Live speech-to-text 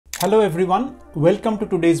Hello everyone, welcome to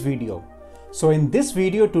today's video. So in this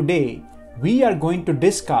video today, we are going to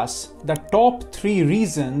discuss the top 3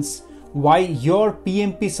 reasons why your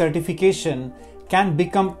PMP certification can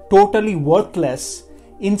become totally worthless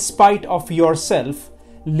in spite of yourself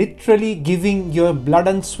literally giving your blood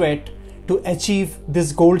and sweat to achieve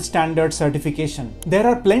this gold standard certification. There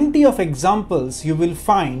are plenty of examples you will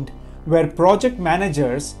find where project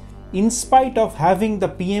managers, in spite of having the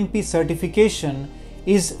PMP certification,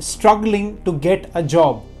 is struggling to get a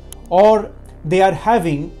job, or they are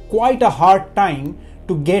having quite a hard time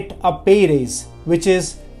to get a pay raise, which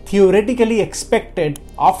is theoretically expected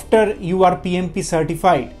after you are PMP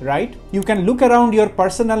certified, right? You can look around your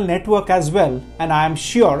personal network as well, and I am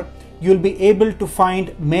sure you'll be able to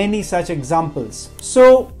find many such examples.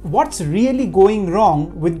 So what's really going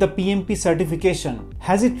wrong with the PMP certification?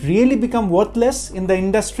 Has it really become worthless in the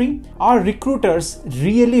industry? Are recruiters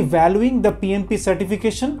really valuing the PMP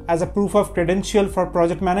certification as a proof of credential for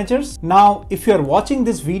project managers? Now, if you are watching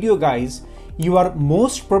this video, guys, you are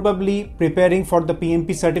most probably preparing for the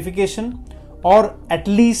PMP certification, or at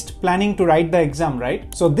least planning to write the exam,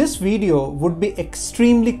 right? So this video would be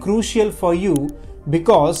extremely crucial for you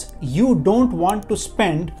because you don't want to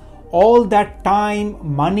spend all that time,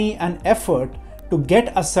 money and effort to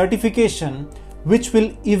get a certification which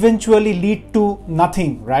will eventually lead to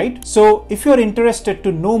nothing, right? So if you're interested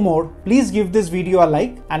to know more, please give this video a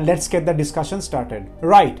like and let's get the discussion started.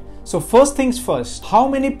 Right, so first things first, how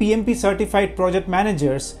many PMP certified project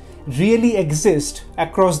managers really exist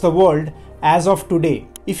across the world as of today?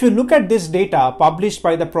 If you look at this data published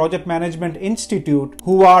by the Project Management Institute,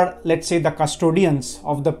 who are, let's say, the custodians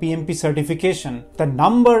of the PMP certification, the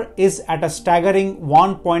number is at a staggering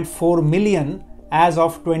 1.4 million as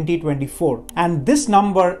of 2024. And this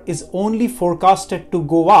number is only forecasted to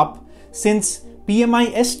go up since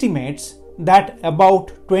PMI estimates that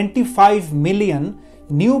about 25 million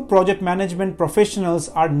new project management professionals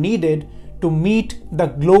are needed to meet the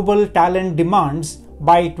global talent demands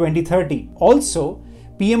by 2030. Also,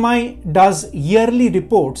 PMI does yearly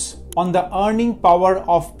reports on the earning power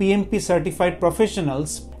of PMP certified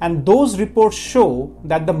professionals, and those reports show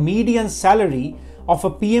that the median salary of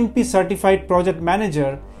a PMP certified project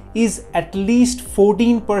manager is at least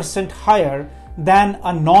 14% higher than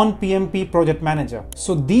a non-PMP project manager.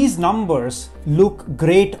 So these numbers look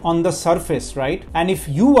great on the surface, right? And if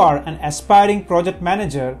you are an aspiring project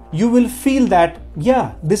manager, you will feel that,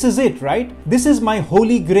 yeah, this is it, right? This is my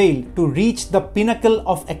holy grail to reach the pinnacle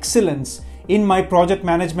of excellence in my project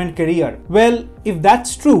management career. Well, if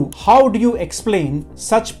that's true, how do you explain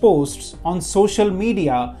such posts on social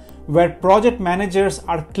media where project managers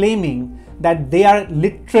are claiming that they are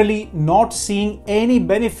literally not seeing any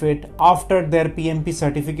benefit after their PMP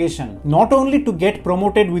certification? Not only to get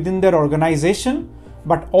promoted within their organization,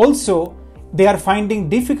 but also they are finding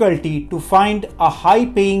difficulty to find a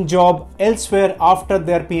high-paying job elsewhere after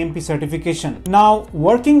their PMP certification. Now,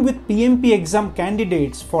 working with PMP exam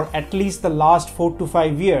candidates for at least the last 4 to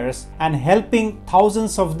 5 years and helping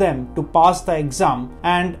thousands of them to pass the exam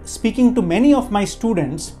and speaking to many of my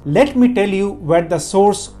students, let me tell you where the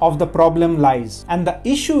source of the problem lies. And the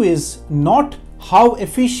issue is not how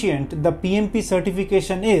efficient the PMP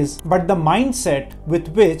certification is, but the mindset with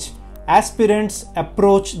which aspirants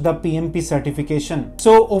approach the PMP certification.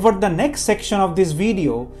 So over the next section of this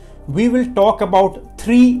video, we will talk about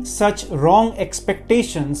 3 such wrong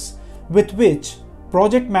expectations with which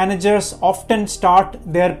project managers often start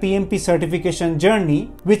their PMP certification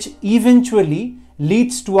journey, which eventually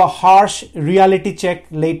leads to a harsh reality check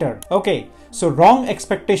later. Okay, so wrong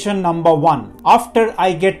expectation number 1. After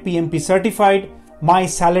I get PMP certified, my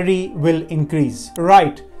salary will increase.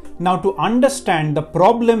 Right. Now, to understand the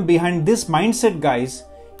problem behind this mindset, guys,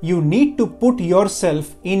 you need to put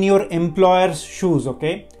yourself in your employer's shoes,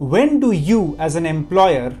 okay? When do you as an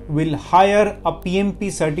employer will hire a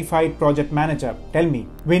PMP certified project manager? Tell me.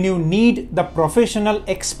 When you need the professional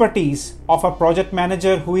expertise of a project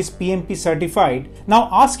manager who is PMP certified. Now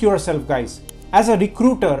ask yourself, guys, as a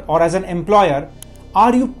recruiter or as an employer,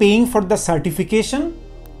 are you paying for the certification?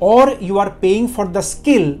 Or you are paying for the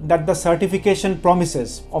skill that the certification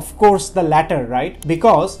promises? Of course, the latter, right?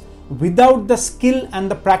 Because without the skill and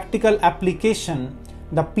the practical application,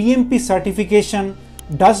 the PMP certification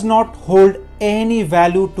does not hold any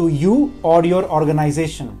value to you or your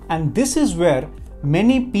organization. And this is where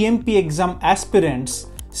many PMP exam aspirants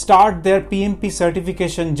start their PMP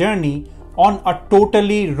certification journey on a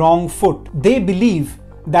totally wrong foot. They believe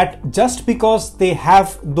that just because they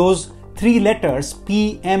have those 3 letters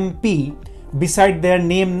PMP beside their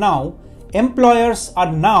name now, employers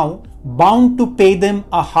are now bound to pay them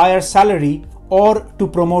a higher salary or to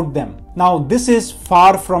promote them. Now, this is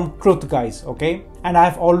far from truth, guys, okay? And I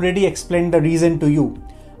have already explained the reason to you.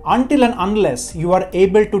 Until and unless you are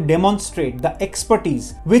able to demonstrate the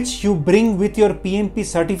expertise which you bring with your PMP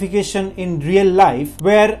certification in real life,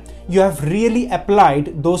 where you have really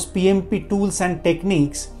applied those PMP tools and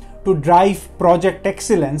techniques to drive project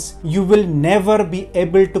excellence, you will never be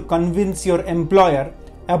able to convince your employer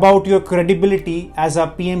about your credibility as a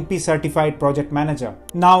PMP certified project manager.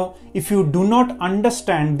 Now, if you do not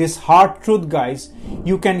understand this hard truth, guys,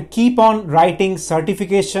 you can keep on writing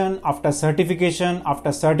certification after certification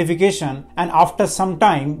after certification, and after some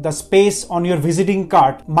time, the space on your visiting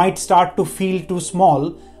card might start to feel too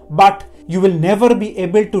small, but you will never be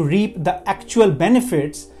able to reap the actual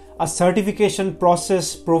benefits a certification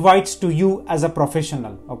process provides to you as a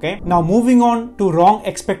professional. Okay. Now, moving on to wrong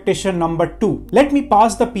expectation number 2. Let me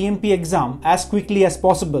pass the PMP exam as quickly as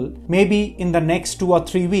possible, maybe in the next 2 or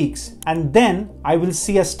 3 weeks, and then I will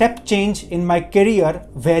see a step change in my career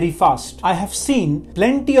very fast. I have seen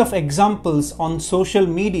plenty of examples on social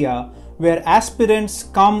media where aspirants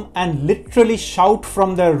come and literally shout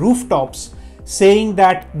from their rooftops saying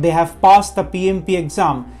that they have passed the PMP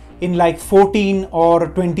exam in like 14 or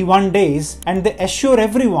 21 days, and they assure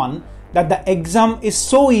everyone that the exam is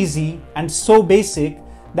so easy and so basic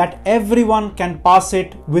that everyone can pass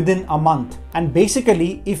it within a month. And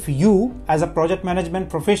basically, if you as a project management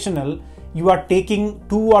professional, you are taking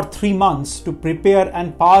 2 or 3 months to prepare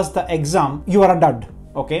and pass the exam, you are a dud.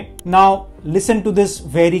 Okay. Now listen to this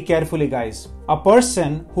very carefully, guys. A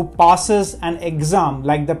person who passes an exam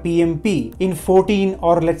like the PMP in 14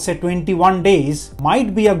 or let's say 21 days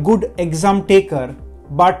might be a good exam taker,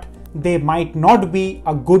 but they might not be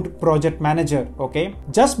a good project manager. Okay.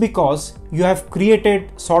 Just because you have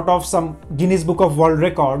created sort of some Guinness Book of World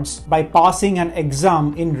Records by passing an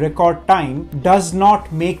exam in record time does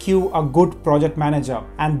not make you a good project manager.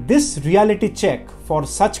 And this reality check for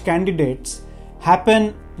such candidates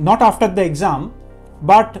happen not after the exam,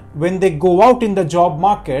 but when they go out in the job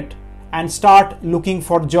market and start looking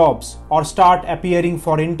for jobs or start appearing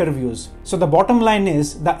for interviews. So the bottom line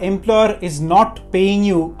is, the employer is not paying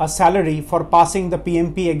you a salary for passing the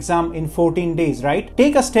PMP exam in 14 days, right?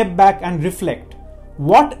 Take a step back and reflect.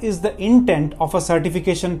 What is the intent of a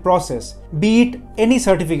certification process? Be it any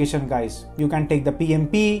certification, guys. You can take the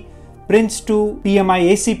PMP, Prince2,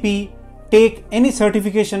 PMI ACP, take any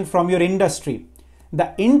certification from your industry.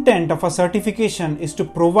 The intent of a certification is to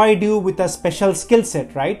provide you with a special skill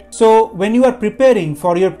set, right? So when you are preparing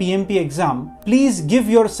for your PMP exam, please give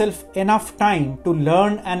yourself enough time to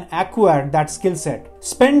learn and acquire that skill set.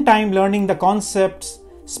 Spend time learning the concepts,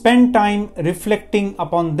 spend time reflecting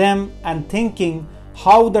upon them and thinking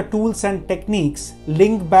how the tools and techniques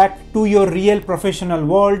link back to your real professional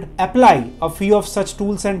world. Apply a few of such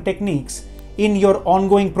tools and techniques in your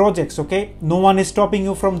ongoing projects, okay? No one is stopping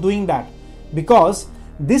you from doing that, because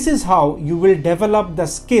this is how you will develop the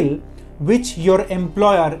skill which your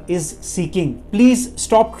employer is seeking. Please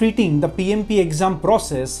stop treating the PMP exam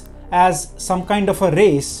process as some kind of a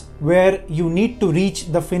race where you need to reach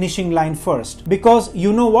the finishing line first, because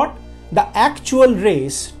you know what? The actual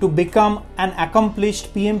race to become an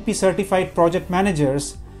accomplished PMP certified project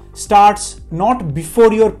managers starts not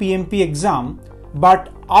before your PMP exam,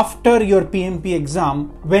 but after your PMP exam,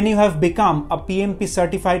 when you have become a PMP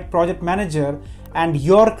certified project manager and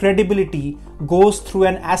your credibility goes through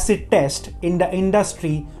an acid test in the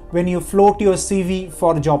industry when you float your CV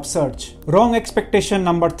for job search. Wrong expectation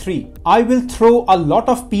number 3. I will throw a lot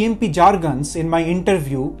of PMP jargons in my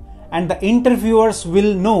interview and the interviewers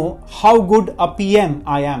will know how good a PM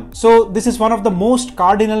I am. So this is one of the most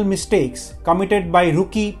cardinal mistakes committed by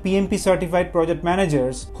rookie PMP certified project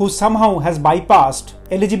managers who somehow has bypassed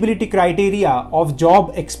eligibility criteria of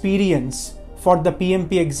job experience for the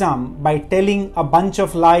PMP exam by telling a bunch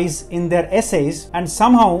of lies in their essays, and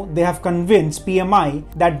somehow they have convinced PMI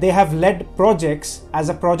that they have led projects as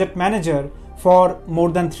a project manager for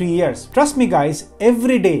more than 3 years. Trust me, guys,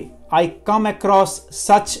 every day I come across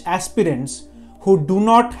such aspirants who do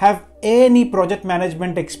not have any project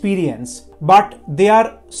management experience, but they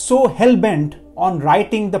are so hell-bent on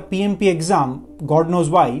writing the PMP exam, God knows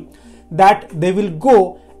why, that they will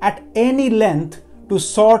go at any length to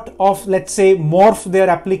sort of, let's say, morph their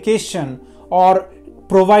application or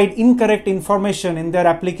provide incorrect information in their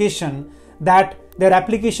application that their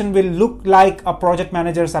application will look like a project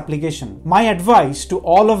manager's application. My advice to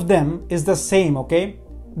all of them is the same, okay?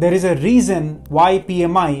 There is a reason why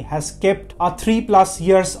PMI has kept a 3+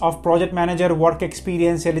 years of project manager work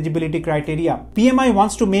experience eligibility criteria. PMI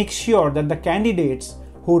wants to make sure that the candidates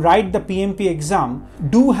who write the PMP exam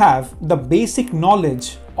do have the basic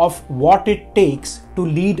knowledge of what it takes to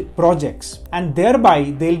lead projects, and thereby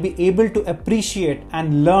they'll be able to appreciate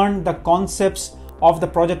and learn the concepts of the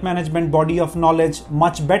project management body of knowledge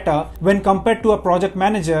much better when compared to a project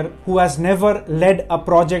manager who has never led a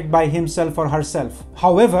project by himself or herself.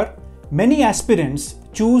 However, many aspirants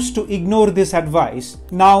choose to ignore this advice.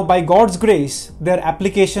 Now, by God's grace, their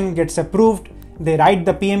application gets approved, they write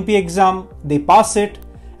the PMP exam, they pass it,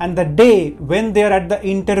 and the day when they are at the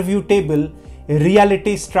interview table,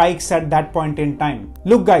 reality strikes at that point in time.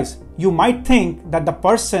 Look guys, you might think that the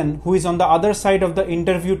person who is on the other side of the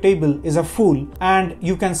interview table is a fool, and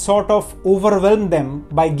you can sort of overwhelm them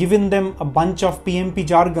by giving them a bunch of PMP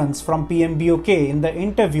jargons from PMBOK in the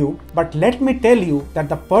interview. But let me tell you that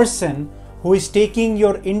the person who is taking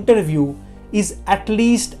your interview is at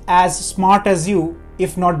least as smart as you,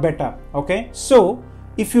 if not better. Okay, so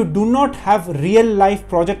if you do not have real life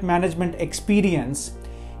project management experience,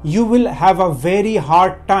 you will have a very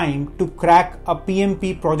hard time to crack a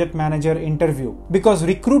PMP project manager interview, because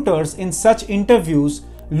recruiters in such interviews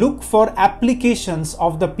look for applications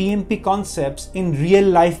of the PMP concepts in real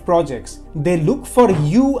life projects. They look for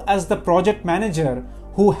you as the project manager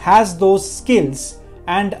who has those skills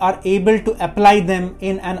and are able to apply them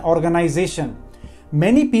in an organization.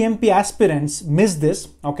 Many PMP aspirants miss this,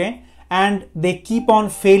 okay, and they keep on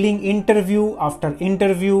failing interview after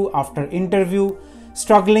interview after interview,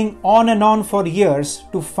 struggling on and on for years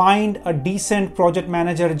to find a decent project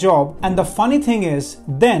manager job. And the funny thing is,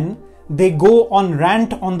 then they go on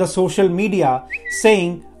rant on the social media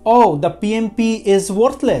saying, oh, the PMP is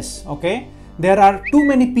worthless, okay? There are too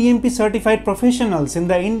many PMP certified professionals in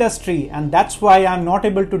the industry, and that's why I'm not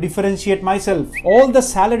able to differentiate myself. All the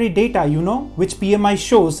salary data, which PMI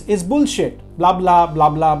shows is bullshit. Blah, blah, blah,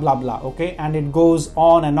 blah, blah, blah. Okay. And it goes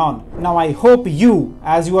on and on. Now, I hope you,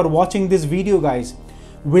 as you are watching this video, guys,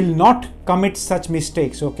 will not commit such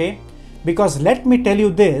mistakes. Okay. Because let me tell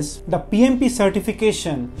you this, the PMP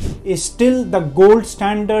certification is still the gold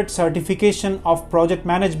standard certification of project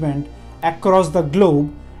management across the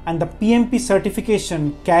globe. And the PMP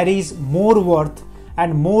certification carries more worth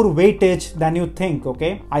and more weightage than you think,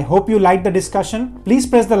 okay? I hope you liked the discussion. Please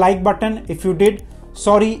press the like button if you did.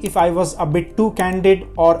 Sorry if I was a bit too candid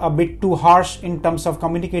or a bit too harsh in terms of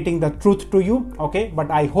communicating the truth to you, okay? But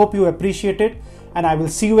I hope you appreciate it, and I will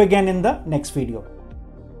see you again in the next video.